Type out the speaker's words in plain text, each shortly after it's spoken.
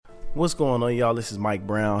What's going on, y'all? This is Mike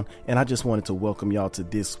Brown, and I just wanted to welcome y'all to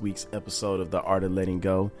this week's episode of The Art of Letting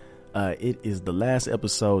Go. It is the last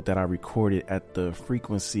episode that I recorded at the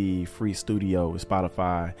Frequency Free Studio with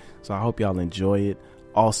Spotify, so I hope y'all enjoy it.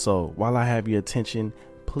 Also, while I have your attention,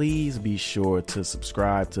 please be sure to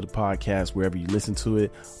subscribe to the podcast wherever you listen to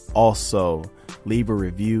it. Also, leave a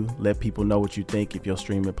review. Let people know what you think if your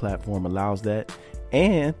streaming platform allows that.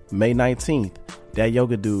 And May 19th, That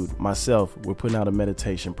Yoga Dude, myself, we're putting out a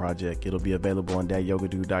meditation project. It'll be available on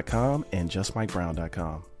thatyogadude.com and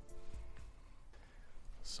justmikebrown.com.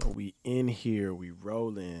 So we in here, we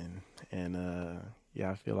rolling, and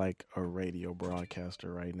I feel like a radio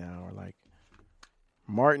broadcaster right now, or like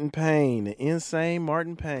Martin Payne, the insane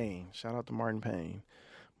Martin Payne. Shout out to Martin Payne.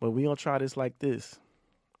 But we gonna try this like this.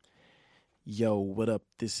 Yo, what up?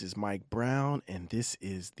 This is Mike Brown, and this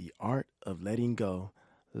is The Art of Letting Go,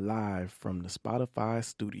 live from the Spotify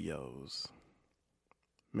studios.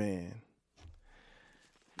 Man,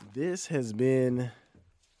 this has been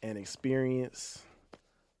an experience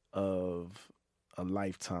of a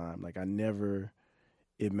lifetime. Like, I never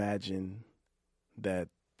imagined that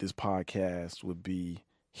this podcast would be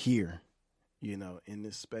here, in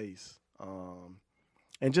this space,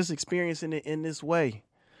 and just experiencing it in this way.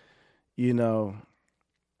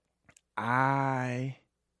 I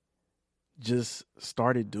just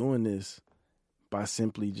started doing this by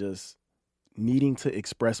simply just needing to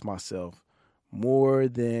express myself more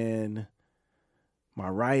than my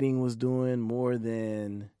writing was doing, more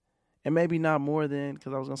than, and maybe not more than,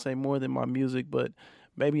 because I was going to say more than my music, but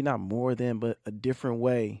maybe not more than, but a different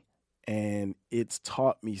way. And it's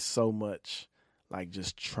taught me so much, like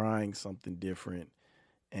just trying something different.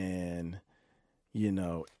 And,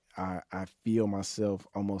 I feel myself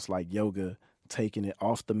almost like yoga, taking it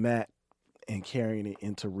off the mat and carrying it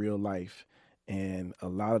into real life. And a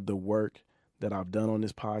lot of the work that I've done on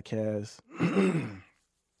this podcast,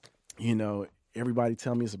 everybody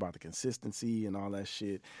tell me it's about the consistency and all that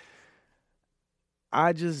shit.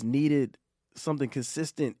 I just needed something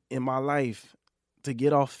consistent in my life to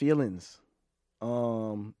get off feelings. I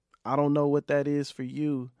don't know what that is for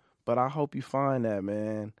you, but I hope you find that,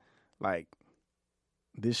 man. Like,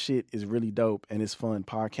 this shit is really dope and it's fun.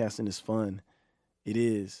 Podcasting is fun. It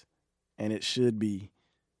is. And it should be.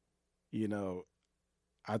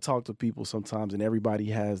 I talk to people sometimes and everybody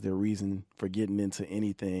has their reason for getting into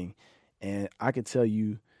anything. And I can tell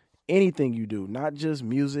you, anything you do, not just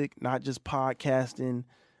music, not just podcasting,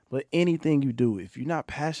 but anything you do, if you're not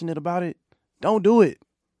passionate about it, don't do it.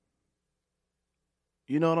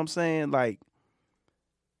 You know what I'm saying? Like,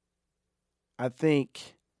 I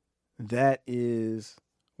think that is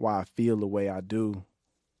why I feel the way I do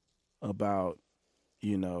about,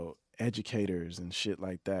 educators and shit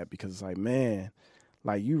like that. Because it's like, man,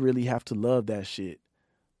 like, you really have to love that shit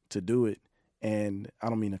to do it. And I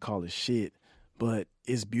don't mean to call it shit, but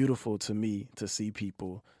it's beautiful to me to see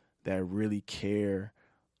people that really care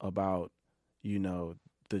about,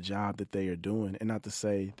 the job that they are doing. And not to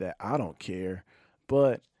say that I don't care,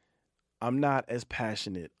 but I'm not as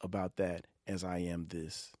passionate about that as I am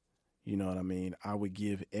this. You know what I mean? I would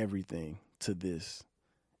give everything to this.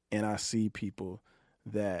 And I see people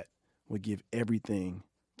that would give everything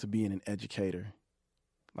to being an educator.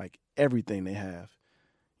 Like, everything they have,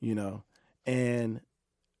 And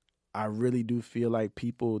I really do feel like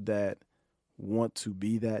people that want to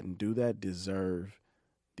be that and do that deserve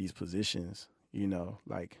these positions,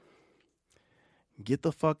 Like, get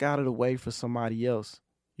the fuck out of the way for somebody else,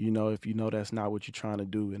 if that's not what you're trying to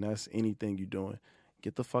do, and that's anything you're doing.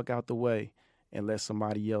 Get the fuck out the way and let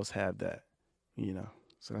somebody else have that,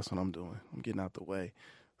 So that's what I'm doing. I'm getting out the way.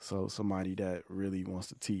 So somebody that really wants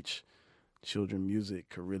to teach children music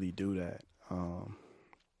could really do that.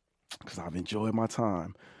 Because I've enjoyed my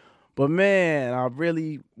time. But man, I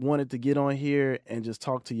really wanted to get on here and just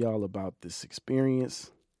talk to y'all about this experience.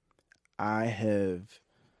 I've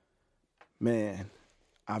been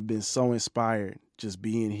so inspired just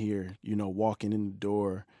being here, walking in the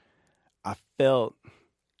door. I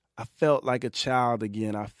felt like a child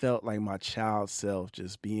again. I felt like my child self,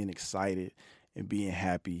 just being excited and being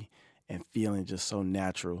happy and feeling just so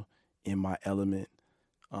natural in my element.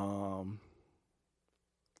 I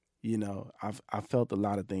felt a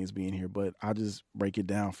lot of things being here, but I'll just break it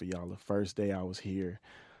down for y'all. The first day I was here,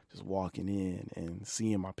 just walking in and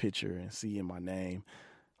seeing my picture and seeing my name,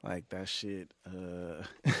 like that shit,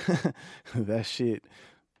 that shit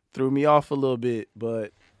threw me off a little bit,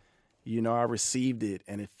 but I received it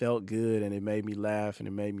and it felt good and it made me laugh and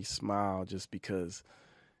it made me smile just because,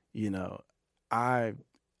 I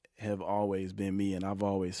have always been me and I've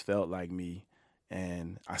always felt like me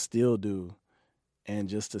and I still do.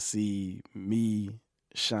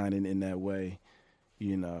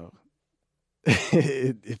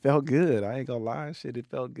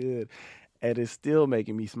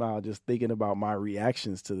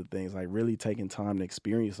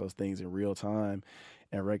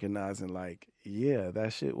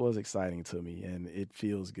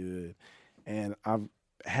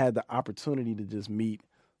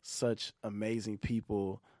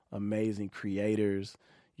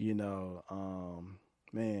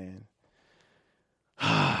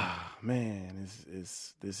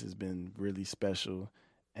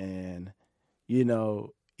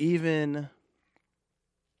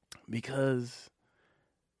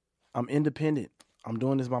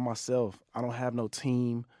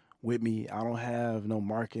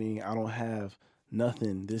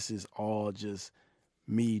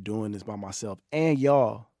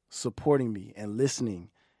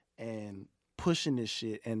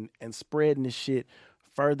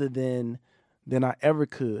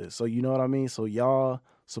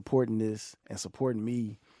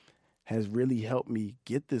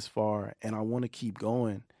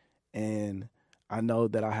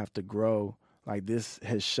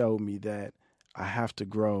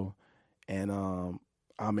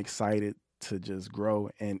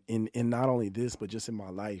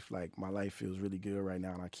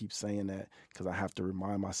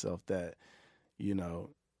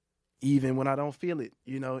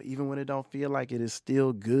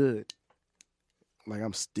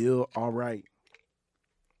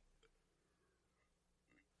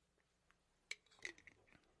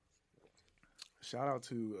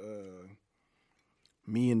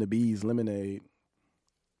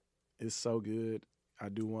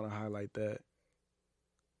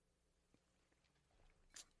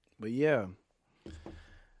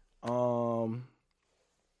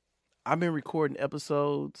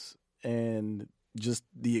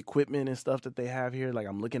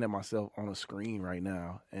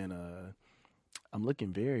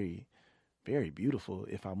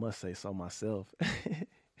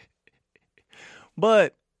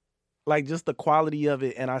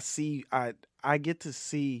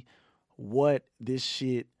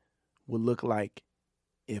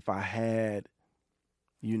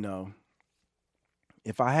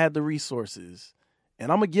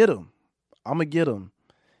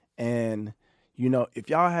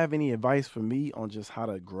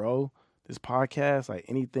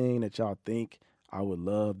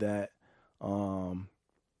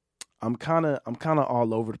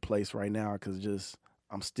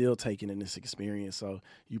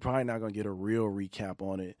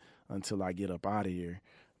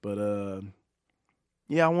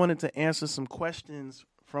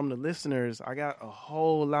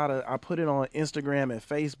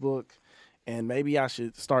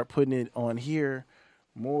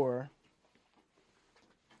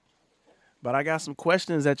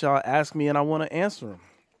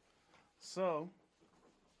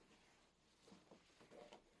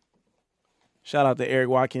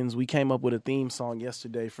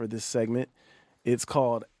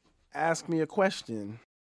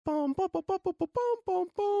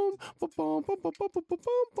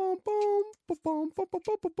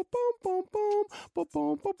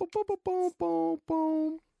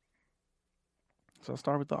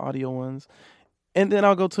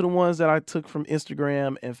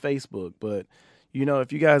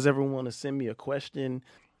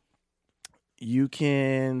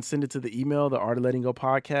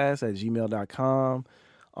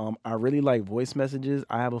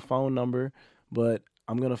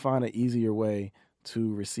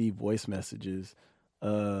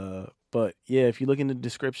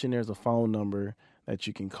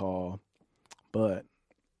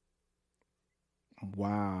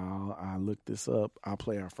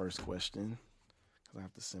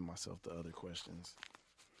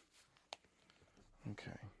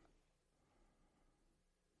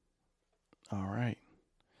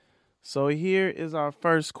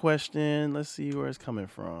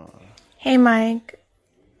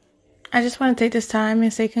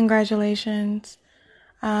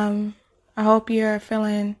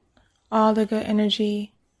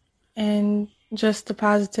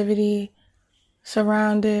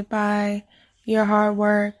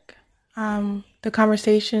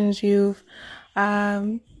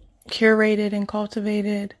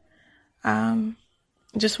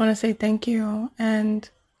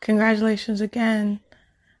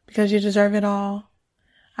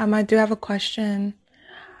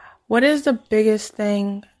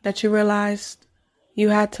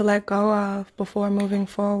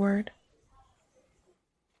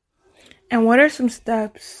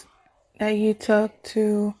 that you took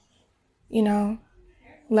to, you know,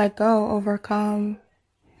 let go, overcome,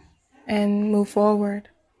 and move forward.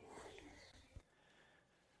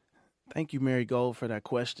 Thank you, Mary Gold, for that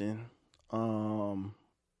question. Um,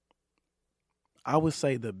 I would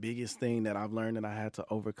say the biggest thing that I've learned that I had to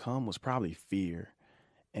overcome was probably fear.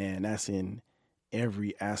 And that's in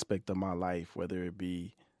every aspect of my life, whether it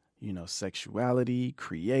be, sexuality,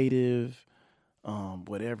 creative,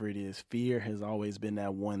 whatever it is. Fear has always been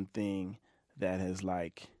that one thing that has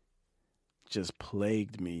like just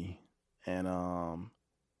plagued me. And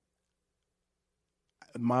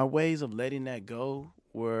my ways of letting that go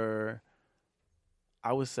were,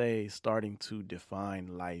 I would say, starting to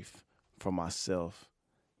define life for myself,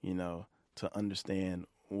 you know, to understand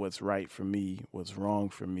what's right for me, what's wrong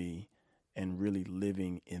for me, and really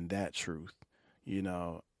living in that truth.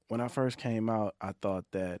 When I first came out, I thought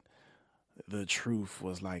that the truth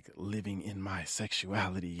was like living in my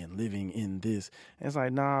sexuality and living in this. And it's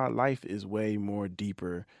like, nah, life is way more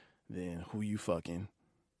deeper than who you fucking.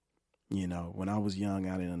 When I was young,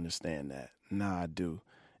 I didn't understand that. Now I do.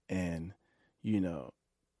 And, you know,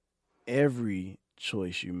 every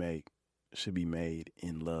choice you make should be made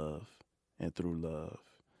in love and through love.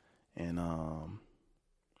 And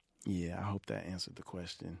yeah, I hope that answered the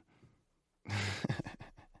question.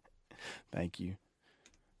 Thank you.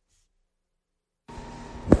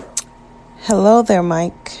 Hello there,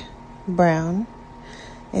 Mike Brown.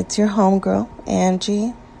 It's your homegirl,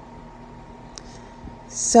 Angie.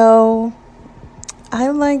 So,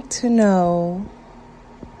 I'd like to know,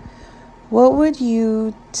 what would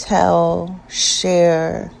you tell,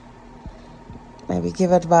 share, maybe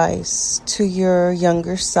give advice to your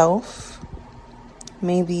younger self?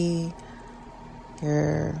 Maybe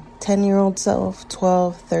your 10-year-old self,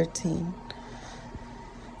 12, 13.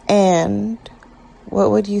 And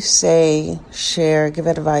what would you say, share, give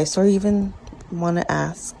advice, or even want to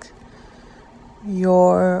ask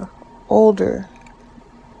your older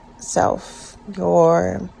self,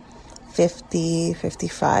 your 50,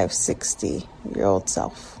 55, 60-year-old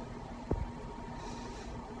self?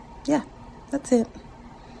 Yeah, that's it.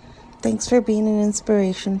 Thanks for being an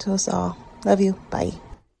inspiration to us all. Love you. Bye.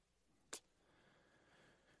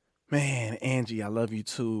 Man, Angie, I love you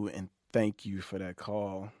too, and thank you for that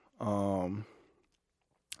call. Um,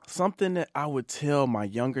 Something that I would tell my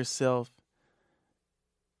younger self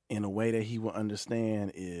in a way that he will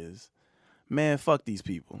understand is, man, fuck these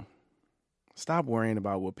people. Stop worrying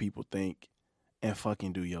about what people think and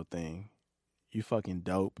fucking do your thing. You fucking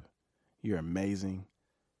dope. You're amazing.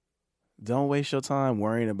 Don't waste your time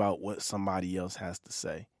worrying about what somebody else has to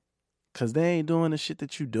say. Cause they ain't doing the shit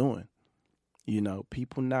that you doing.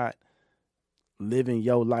 People not living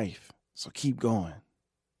your life. So keep going.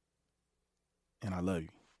 And I love you.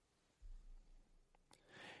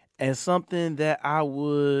 And something that I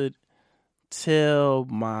would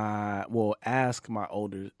ask my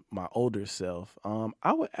older self.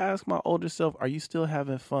 I would ask my older self, are you still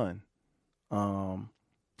having fun?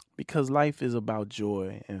 Because life is about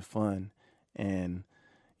joy and fun. And,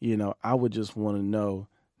 I would just want to know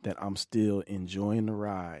that I'm still enjoying the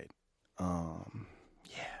ride. Yeah.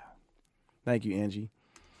 Thank you, Angie.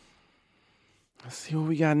 Let's see what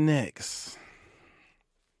we got next.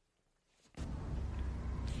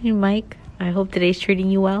 Hey, Mike. I hope today's treating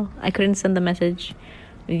you well. I couldn't send the message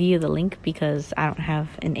via the link because I don't have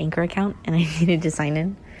an Anchor account and I needed to sign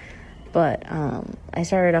in. But I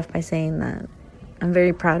started off by saying that I'm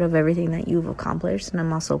very proud of everything that you've accomplished, and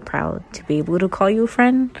I'm also proud to be able to call you a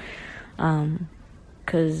friend,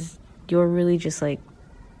 because you're really just like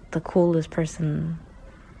the coolest person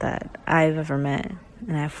that I've ever met,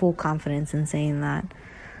 and I have full confidence in saying that.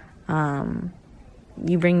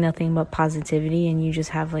 You bring nothing but positivity, and you just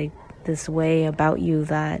have like this way about you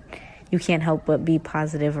that you can't help but be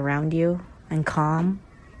positive around you and calm,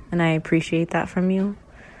 and I appreciate that from you.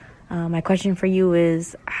 My question for you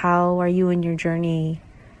is, how are you in your journey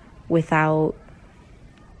without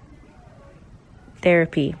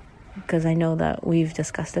therapy? Because I know that we've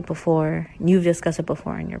discussed it before, you've discussed it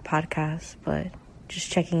before in your podcast, but just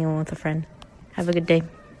checking in with a friend. Have a good day.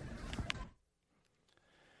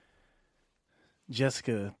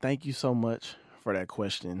 Jessica, thank you so much for that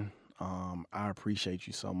question. I appreciate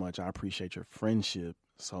you so much. I appreciate your friendship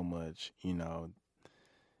so much.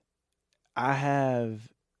 I have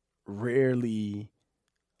rarely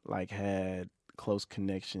had close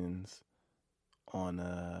connections on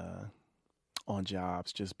on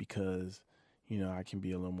jobs just because I can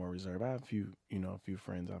be a little more reserved. I have a few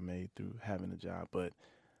friends I made through having a job, but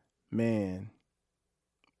man,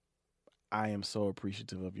 I am so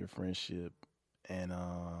appreciative of your friendship, and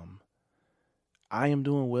I am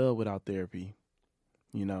doing well without therapy.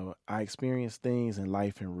 You know, I experience things in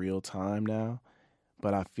life in real time now,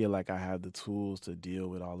 but I feel like I have the tools to deal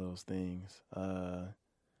with all those things.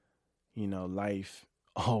 Life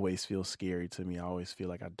always feels scary to me. I always feel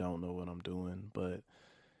like I don't know what I'm doing, but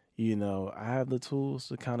I have the tools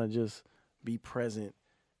to kind of just be present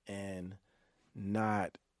and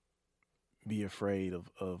not be afraid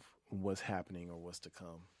of what's happening or what's to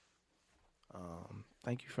come.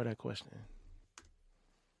 Thank you for that question.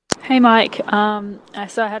 Hey Mike, so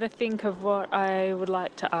I had to think of what I would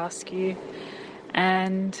like to ask you,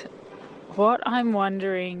 and what I'm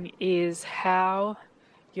wondering is how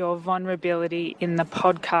your vulnerability in the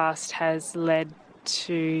podcast has led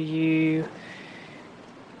to you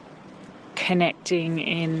connecting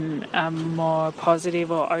in a more positive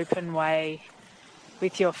or open way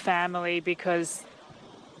with your family, because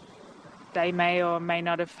they may or may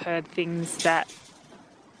not have heard things that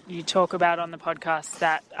you talk about on the podcast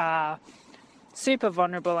that are super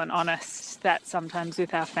vulnerable and honest, that sometimes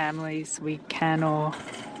with our families we can or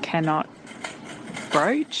cannot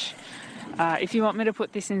broach. If you want me to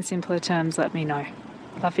put this in simpler terms, let me know.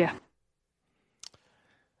 Love ya.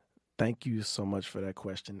 Thank you so much for that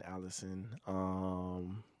question, Allison.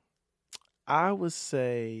 I would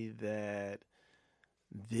say that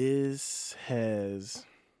this has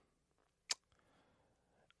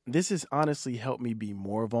honestly helped me be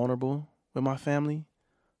more vulnerable with my family.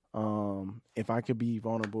 If I could be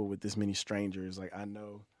vulnerable with this many strangers, like I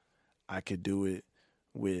know I could do it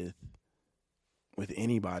with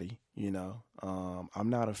anybody, I'm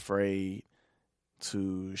not afraid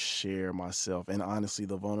to share myself. And honestly,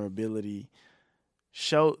 the vulnerability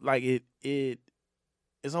show like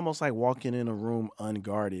it's almost like walking in a room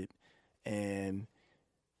unguarded, and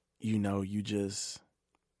you just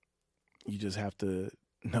have to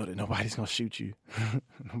know that nobody's gonna shoot you.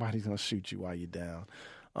 Nobody's gonna shoot you while you're down.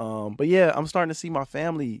 But yeah, I'm starting to see my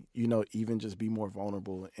family, even just be more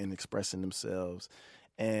vulnerable and expressing themselves.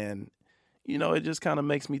 And, it just kind of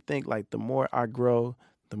makes me think like the more I grow,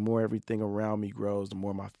 the more everything around me grows, the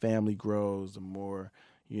more my family grows, the more,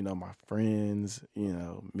 my friends,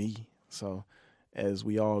 me. So as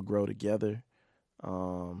we all grow together,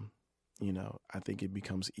 I think it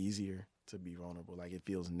becomes easier to be vulnerable. Like it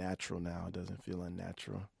feels natural now. It doesn't feel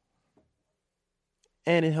unnatural.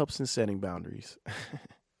 And it helps in setting boundaries.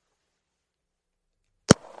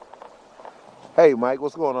 Hey, Mike,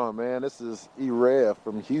 what's going on, man? This is E-Rev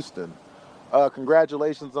from Houston.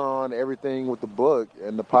 Congratulations on everything with the book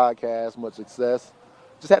and the podcast. Much success.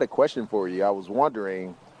 Just had a question for you. I was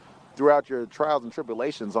wondering, throughout your trials and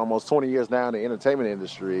tribulations, almost 20 years now in the entertainment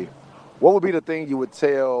industry, what would be the thing you would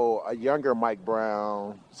tell a younger Mike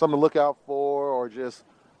Brown, something to look out for, or just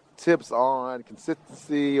tips on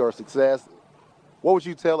consistency or success? What would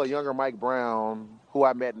you tell a younger Mike Brown who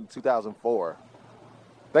I met in 2004?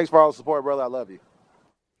 Thanks for all the support, brother. I love you.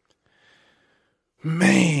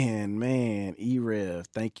 Man, E-Rev,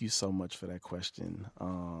 thank you so much for that question.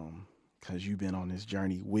 Because you've been on this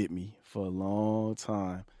journey with me for a long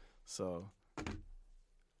time. So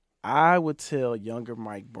I would tell younger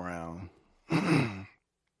Mike Brown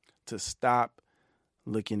to stop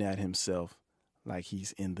looking at himself like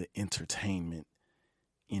he's in the entertainment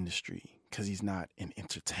industry, because he's not an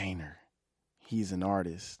entertainer. He's an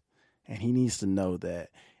artist, and he needs to know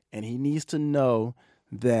that. And he needs to know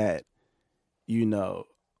that,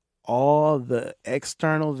 all the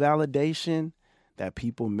external validation that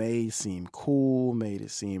people made seem cool, made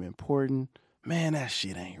it seem important, man, that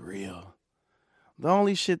shit ain't real. The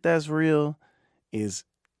only shit that's real is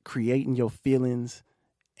creating your feelings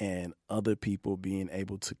and other people being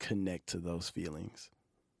able to connect to those feelings.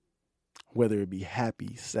 Whether it be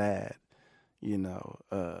happy, sad,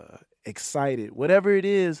 excited, whatever it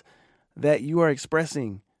is that you are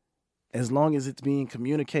expressing, as long as it's being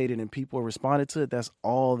communicated and people are responding to it, that's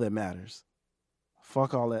all that matters.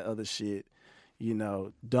 Fuck all that other shit.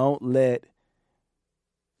 Don't let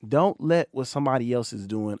what somebody else is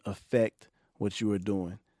doing affect what you are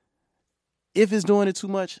doing. If it's doing it too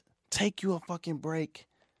much, take you a fucking break.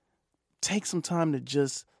 Take some time to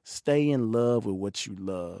just stay in love with what you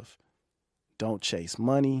love. Don't chase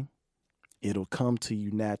money. It'll come to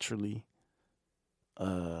you naturally.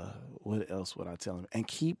 What else would I tell him? And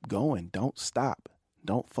keep going. Don't stop.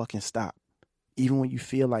 Don't fucking stop. Even when you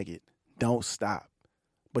feel like it, don't stop.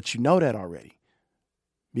 But you know that already,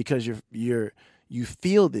 because you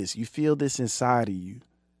feel this. You feel this inside of you.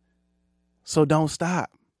 So don't stop.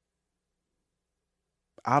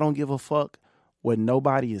 I don't give a fuck what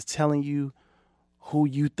nobody is telling you, who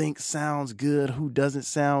you think sounds good, who doesn't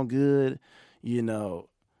sound good,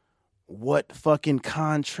 what fucking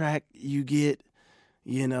contract you get.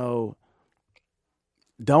 You know,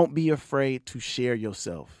 don't be afraid to share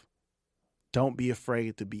yourself. Don't be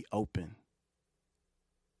afraid to be open.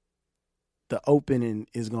 The opening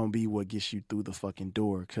is going to be what gets you through the fucking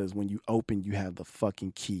door, because when you open, you have the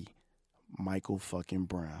fucking key. Michael fucking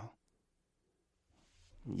Brown.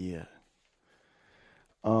 Yeah.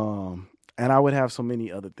 And I would have so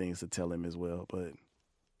many other things to tell him as well, but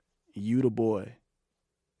you the boy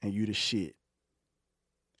and you the shit.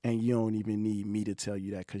 And you don't even need me to tell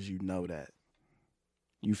you that, because you know that.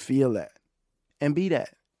 You feel that. And be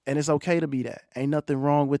that. And it's okay to be that. Ain't nothing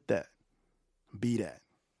wrong with that. Be that.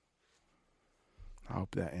 I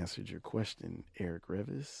hope that answered your question, Eric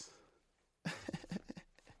Revis.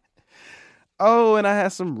 Oh, and I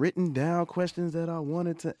had some written down questions that I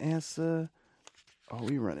wanted to answer. Oh,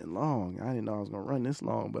 we running long. I didn't know I was going to run this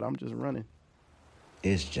long, but I'm just running.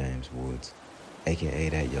 It's James Woods, a.k.a.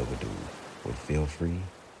 that yoga dude, with Feel Free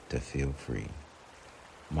to Feel Free.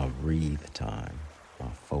 My breathe time, my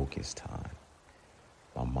focus time,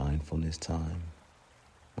 my mindfulness time,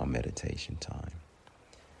 my meditation time,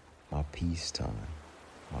 my peace time,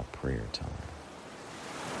 my prayer time,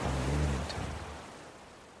 my learning time,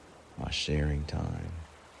 my sharing time,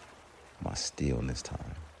 my stillness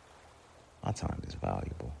time. My time is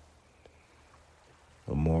valuable.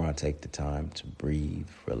 The more I take the time to breathe,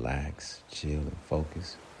 relax, chill, and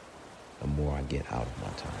focus, the more I get out of my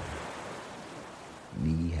time.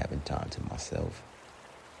 Me having time to myself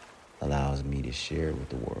allows me to share with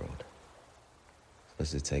the world. So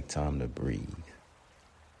let's just take time to breathe.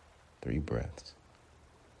 3 breaths.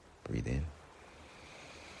 Breathe in.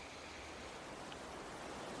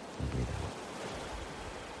 And breathe out.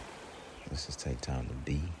 Let's just take time to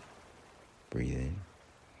be. Breathe in.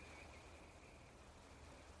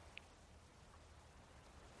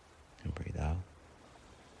 And breathe out.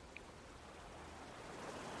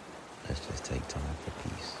 Let's just take time for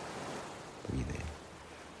peace. Breathe in.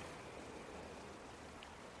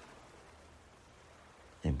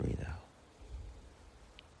 And breathe out.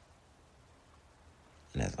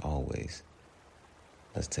 And as always,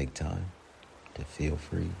 let's take time to feel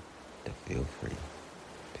free, to feel free.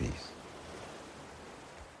 Peace.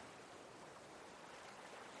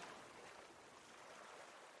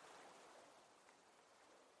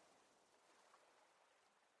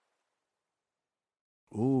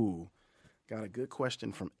 Ooh, got a good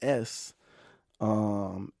question from S.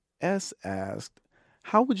 S asked,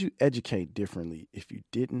 how would you educate differently if you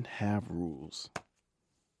didn't have rules?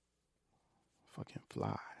 Fucking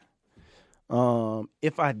fly.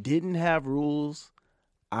 If I didn't have rules,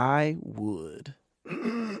 I would.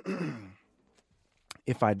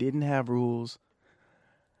 If I didn't have rules,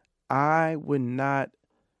 I would not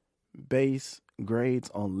base grades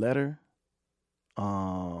on letter.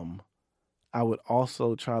 I would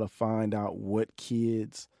also try to find out what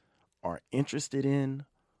kids are interested in,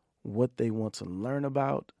 what they want to learn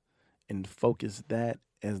about, and focus that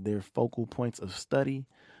as their focal points of study.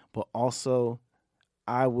 But also,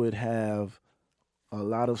 I would have a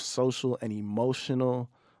lot of social and emotional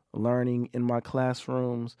learning in my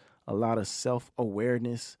classrooms, a lot of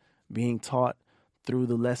self-awareness being taught through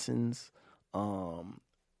the lessons.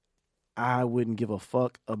 I wouldn't give a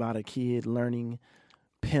fuck about a kid learning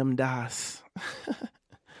PEMDAS.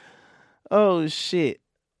 Oh, shit.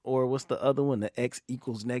 Or what's the other one? The X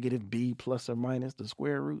equals negative B plus or minus the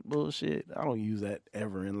square root bullshit. I don't use that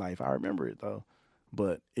ever in life. I remember it, though.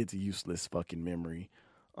 But it's a useless fucking memory.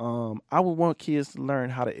 I would want kids to learn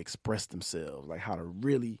how to express themselves. Like how to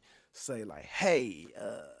really say like, hey,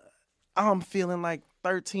 I'm feeling like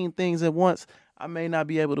 13 things at once. I may not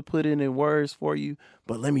be able to put it in words for you,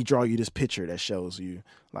 but let me draw you this picture that shows you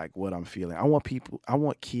like what I'm feeling. I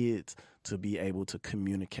want kids to be able to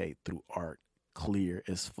communicate through art clear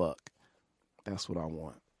as fuck. That's what I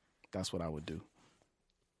want. That's what I would do.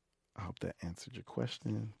 I hope that answered your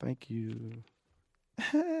question. Thank you.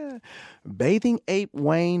 Bathing Ape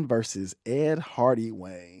Wayne versus Ed Hardy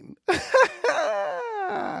Wayne.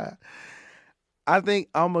 I think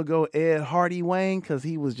I'm going to go Ed Hardy Wayne because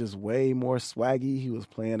he was just way more swaggy. He was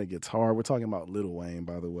playing a guitar. We're talking about Lil Wayne,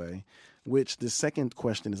 by the way, which the second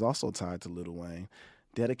question is also tied to Lil Wayne.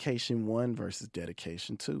 Dedication 1 versus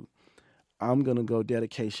Dedication 2. I'm going to go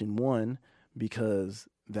Dedication 1 because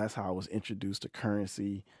that's how I was introduced to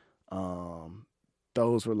Currency.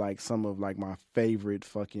 Those were like some of like my favorite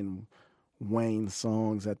fucking Wayne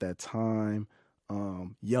songs at that time.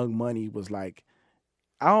 Young Money was like,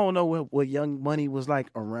 I don't know what Young Money was like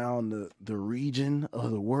around the region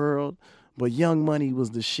of the world, but Young Money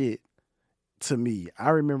was the shit to me. I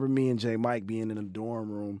remember me and J Mike being in a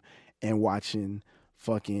dorm room and watching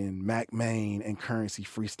fucking Mac Main and Currency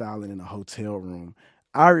freestyling in a hotel room.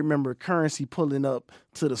 I remember Currency pulling up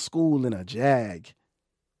to the school in a Jag.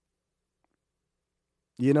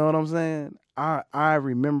 You know what I'm saying? I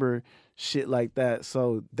remember shit like that.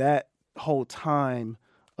 So that whole time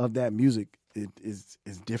of that music is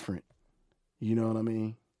different. You know what I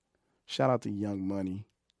mean? Shout out to Young Money.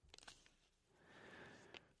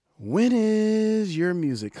 When is your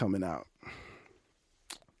music coming out?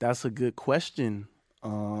 That's a good question,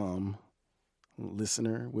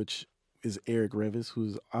 listener, which is Eric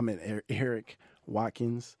Revis, Eric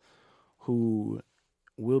Watkins, who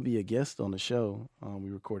will be a guest on the show. We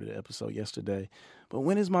recorded an episode yesterday. But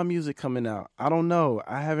when is my music coming out? I don't know.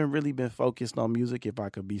 I haven't really been focused on music, if I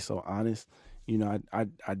could be so honest. You know,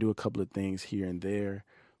 I do a couple of things here and there,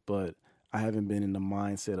 but I haven't been in the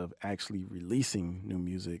mindset of actually releasing new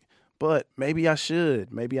music. But maybe I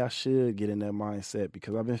should. Maybe I should get in that mindset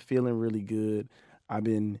because I've been feeling really good.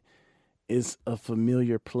 It's a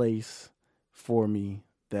familiar place for me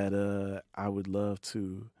that I would love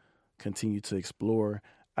to continue to explore.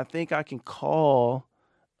 I think I can call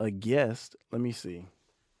a guest. Let me see.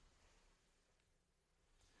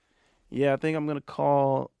 Yeah, I think I'm going to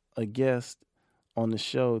call a guest on the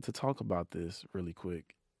show to talk about this really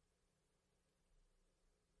quick.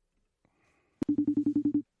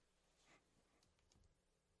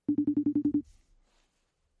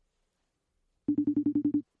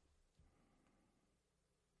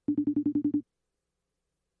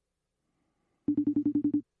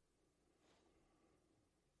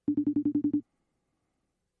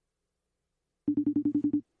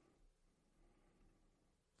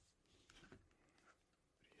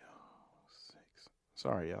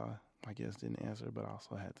 Sorry, y'all. My guest didn't answer, but I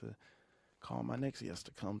also had to call my next guest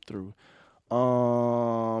to come through.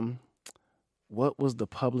 What was the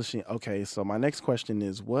publishing? Okay, so my next question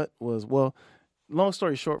is long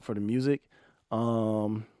story short for the music,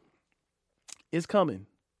 it's coming.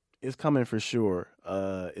 It's coming for sure.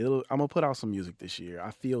 I'm gonna put out some music this year. I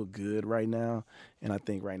feel good right now, and I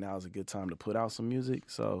think right now is a good time to put out some music.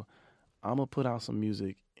 So I'm gonna put out some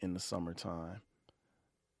music in the summertime.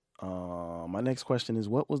 My next question is,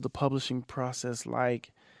 what was the publishing process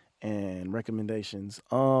like, and recommendations?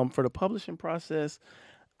 For the publishing process,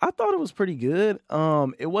 I thought it was pretty good.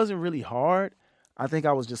 It wasn't really hard. I think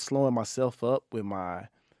I was just slowing myself up with my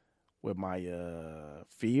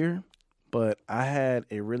fear, but I had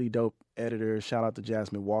a really dope editor. Shout out to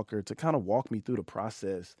Jasmine Walker to kind of walk me through the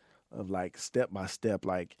process of like step by step.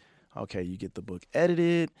 Like, okay, you get the book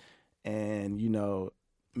edited, and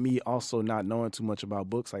me also not knowing too much about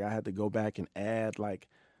books, like I had to go back and add like,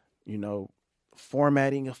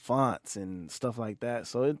 formatting of fonts and stuff like that.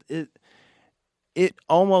 So it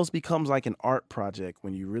almost becomes like an art project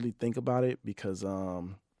when you really think about it, because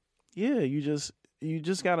you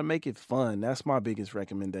just got to make it fun. That's my biggest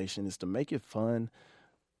recommendation, is to make it fun.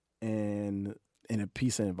 And a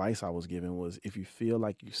piece of advice I was given was, if you feel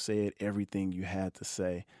like you said everything you had to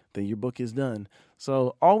say, then your book is done.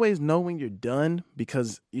 So always know when you're done,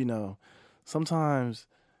 because, sometimes,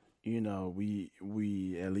 we,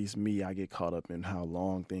 at least me, I get caught up in how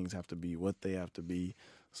long things have to be, what they have to be.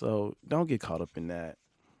 So don't get caught up in that.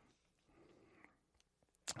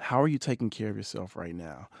 How are you taking care of yourself right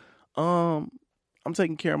now? I'm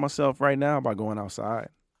taking care of myself right now by going outside.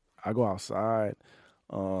 I go outside.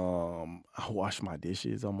 I wash my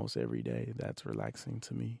dishes almost every day. That's relaxing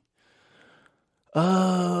to me.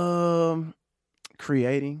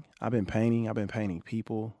 Creating. I've been painting. I've been painting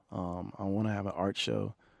people. I want to have an art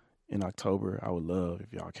show in October. I would love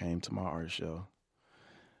if y'all came to my art show.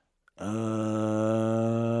 I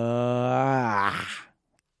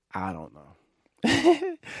don't know.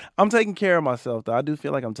 I'm taking care of myself, though. I do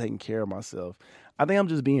feel like I'm taking care of myself. I think I'm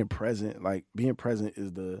just being present. Like, being present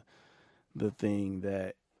is the thing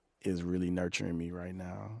that is really nurturing me right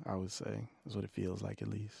now, I would say. That's what it feels like, at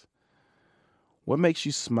least. What makes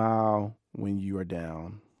you smile when you are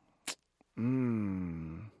down?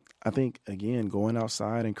 I think, again, going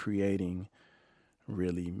outside and creating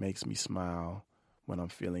really makes me smile when I'm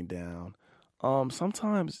feeling down.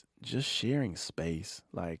 Sometimes just sharing space,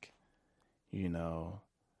 like,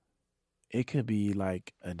 it could be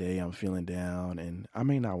like a day I'm feeling down and I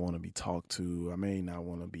may not want to be talked to. I may not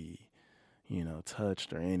want to be,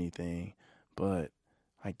 touched or anything, but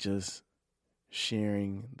like just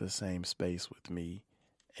sharing the same space with me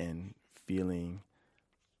and feeling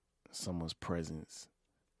someone's presence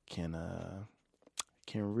can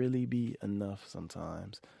really be enough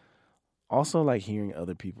sometimes. Also, like hearing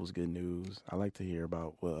other people's good news. I like to hear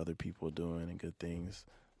about what other people are doing and good things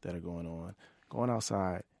that are going on. Going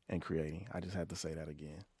outside and creating. I just had to say that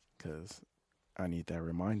again because I need that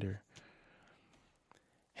reminder.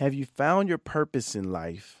 Have you found your purpose in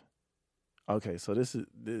life? Okay, so this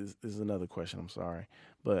is another question. I'm sorry,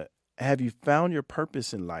 but have you found your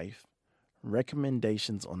purpose in life?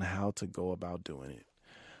 Recommendations on how to go about doing it.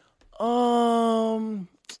 Um,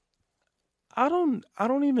 I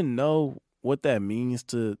don't even know what that means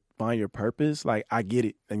to find your purpose. Like I get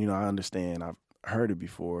it, and I understand. I've heard it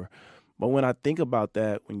before, but when I think about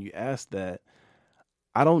that, when you ask that,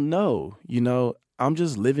 I don't know. I'm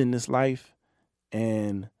just living this life,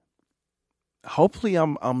 and hopefully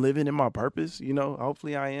I'm living in my purpose.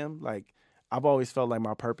 Hopefully I am. Like I've always felt like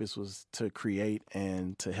my purpose was to create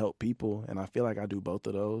and to help people, and I feel like I do both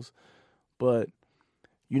of those. But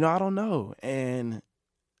I don't know, and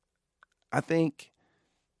I think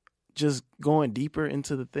just going deeper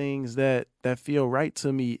into the things that feel right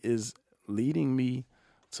to me is leading me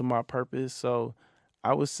to my purpose. So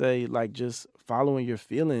I would say like just following your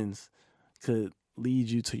feelings could lead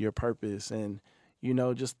you to your purpose, and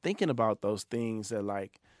just thinking about those things that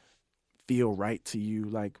like feel right to you.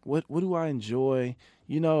 Like what do I enjoy?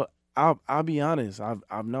 I'll be honest.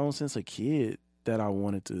 I've known since a kid that I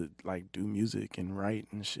wanted to like do music and write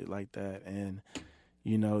and shit like that, and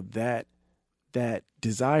that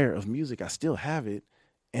desire of music, I still have it,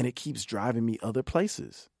 and it keeps driving me other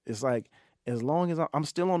places. It's like as long as I'm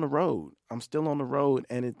still on the road,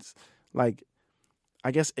 and it's like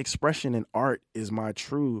I guess expression and art is my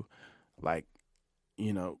true like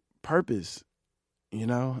purpose,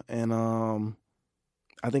 and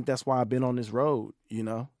I think that's why I've been on this road.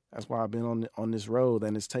 That's why I've been on this road,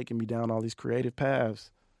 and it's taken me down all these creative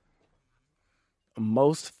paths.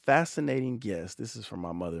 Most fascinating guest. This is from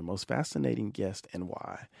my mother. Most fascinating guest and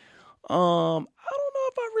why? I don't know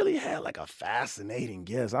if I really had like a fascinating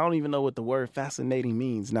guest. I don't even know what the word fascinating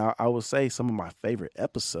means. Now, I would say some of my favorite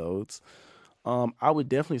episodes. I would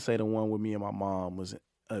definitely say the one with me and my mom was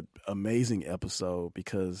an amazing episode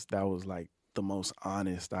because that was like the most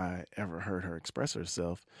honest I ever heard her express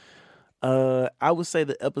herself. I would say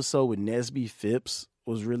the episode with Nesby Phipps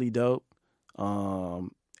was really dope.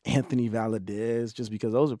 Anthony Valadez, just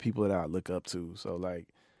because those are people that I look up to. So like,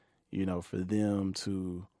 for them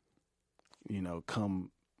to, come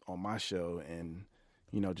on my show and,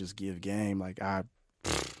 just give game, like come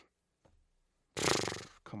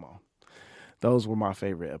on. Those were my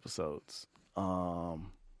favorite episodes. I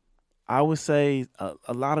would say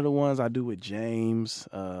a lot of the ones I do with James,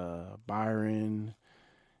 Byron,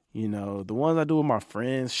 the ones I do with my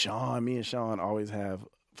friends, Sean, me and Sean always have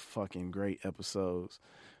fucking great episodes.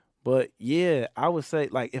 But yeah, I would say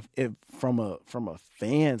like if from a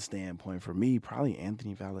fan standpoint, for me, probably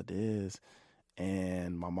Anthony Valadez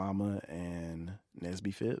and my mama and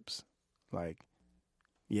Nesby Phipps. Like,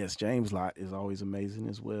 yes, James Lott is always amazing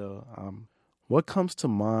as well. What comes to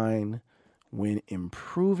mind when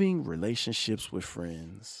improving relationships with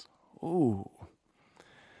friends? Ooh.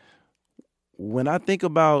 When I think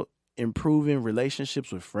about improving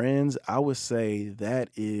relationships with friends, I would say that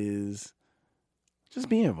is just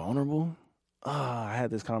being vulnerable. I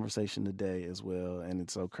had this conversation today as well, and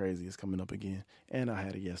it's so crazy. It's coming up again, and I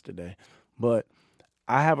had it yesterday. But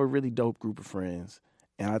I have a really dope group of friends,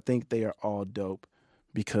 and I think they are all dope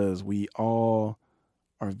because we all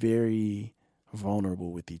are very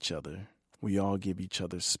vulnerable with each other. We all give each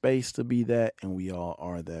other space to be that, and we all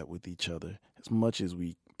are that with each other as much as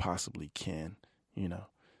we possibly can,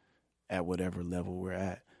 at whatever level we're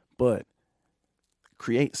at. But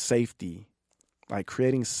create safety. Like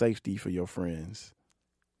creating safety for your friends,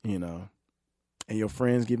 and your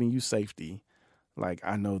friends giving you safety. Like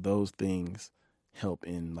I know those things help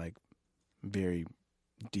in like very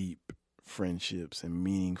deep friendships and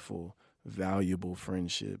meaningful, valuable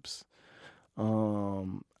friendships.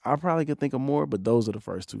 I probably could think of more, but those are the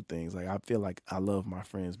first two things. Like I feel like I love my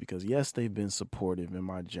friends because yes, they've been supportive in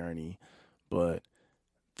my journey, but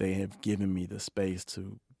they have given me the space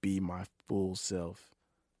to be my full self.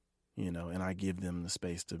 And I give them the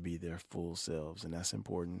space to be their full selves, and that's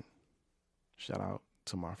important. Shout out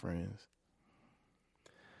to my friends.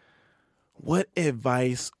 What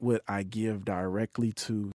advice would I give directly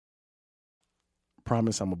to?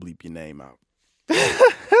 Promise I'm gonna bleep your name out.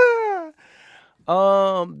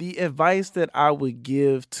 The advice that I would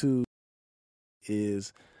give to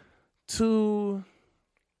is to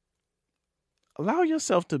allow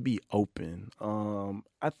yourself to be open.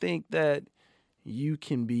 I think that you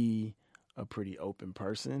can be a pretty open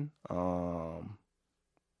person.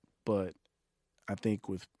 But I think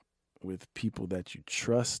with people that you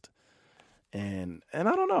trust and I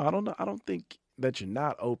don't know. I don't think that you're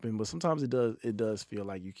not open, but sometimes it does feel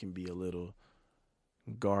like you can be a little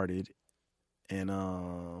guarded. And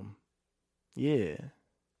yeah,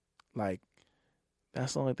 like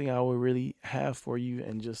that's the only thing I would really have for you,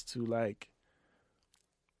 and just to like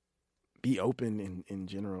be open in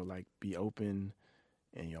general, like be open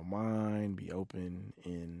in your mind, be open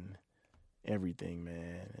in everything,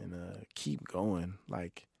 man, and keep going.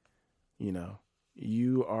 Like, you know,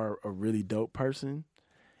 you are a really dope person,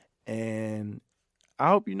 and I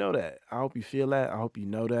hope you know that. I hope you feel that. I hope you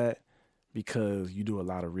know that, because you do a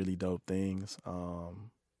lot of really dope things.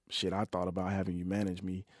 Shit, I thought about having you manage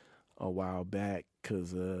me a while back,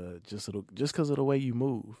 cause just because of the way you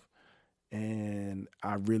move, and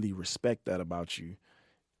I really respect that about you.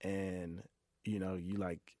 And you know, you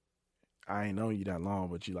like, I ain't known you that long,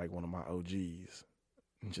 but you like one of my OGs.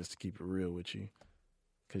 Just to keep it real with you,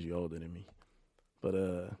 cause you're older than me. But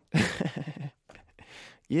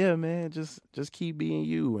yeah, man, just keep being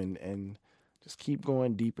you, and just keep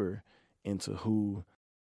going deeper into who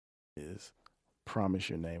is. Promise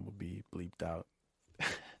your name will be bleeped out.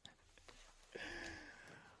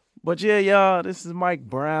 But yeah, y'all, this is Mike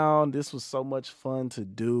Brown. This was so much fun to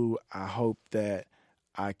do. I hope that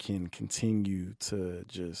I can continue to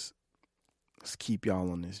just keep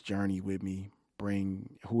y'all on this journey with me.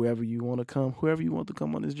 Bring whoever you want to come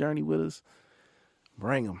on this journey with us.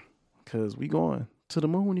 Bring them, because we going to the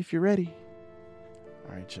moon if you're ready.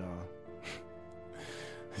 All right, y'all.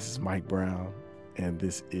 This is Mike Brown, and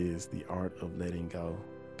this is The Art of Letting Go.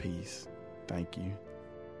 Peace. Thank you.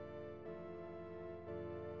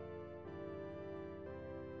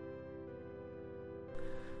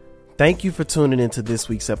 Thank you for tuning into this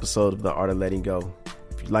week's episode of The Art of Letting Go.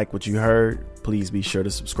 If you like what you heard, please be sure to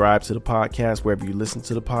subscribe to the podcast wherever you listen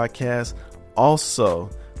to the podcast. Also,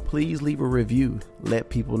 please leave a review. Let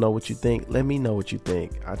people know what you think. Let me know what you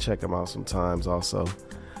think. I check them out sometimes also.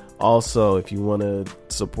 Also, if you want to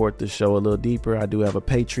support the show a little deeper, I do have a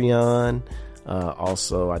Patreon.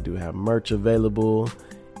 Also, I do have merch available.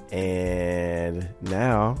 And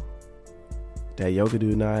now, That Yoga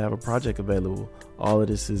Dude and I have a project available. All of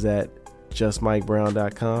this is at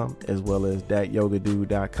justmikebrown.com, as well as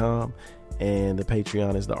thatyogadude.com. And the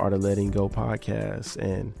Patreon is the Art of Letting Go podcast.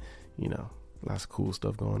 And, you know, lots of cool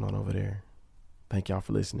stuff going on over there. Thank y'all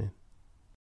for listening.